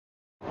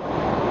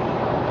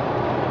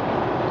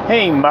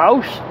Hey,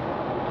 Mouse,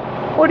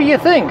 what do you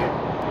think?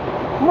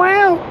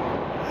 Well,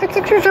 I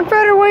think there's a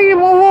better way to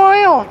move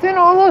oil than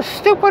all those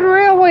stupid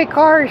railway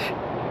cars.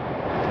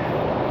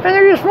 And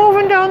they're just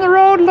moving down the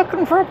road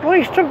looking for a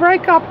place to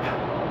break up.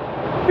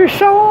 There's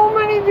so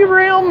many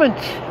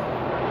derailments.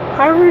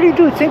 I really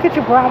do think it's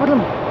a problem.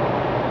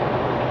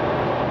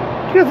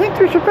 Do you think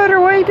there's a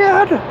better way,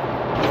 Dad?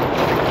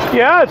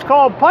 Yeah, it's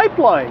called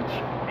pipelines.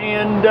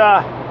 And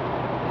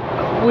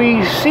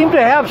we seem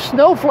to have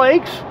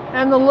snowflakes,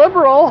 and the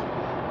liberal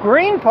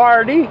Green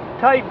Party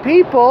type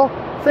people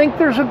think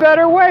there's a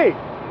better way.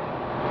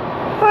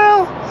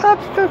 Well,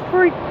 that's just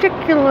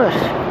ridiculous.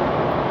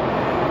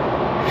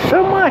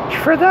 So much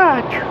for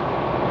that.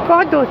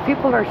 God, those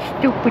people are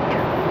stupid.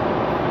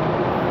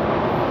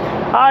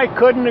 I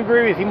couldn't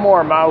agree with you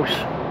more, Mouse.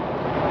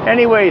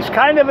 Anyways,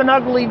 kind of an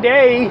ugly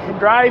day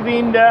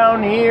driving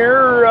down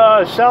here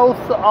south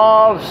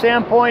of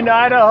Sandpoint,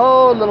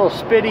 Idaho. A little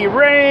spitty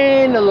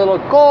rain, a little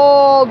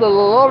cold, a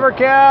little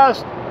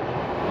overcast.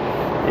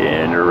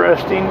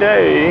 Interesting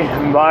day.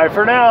 Bye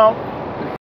for now.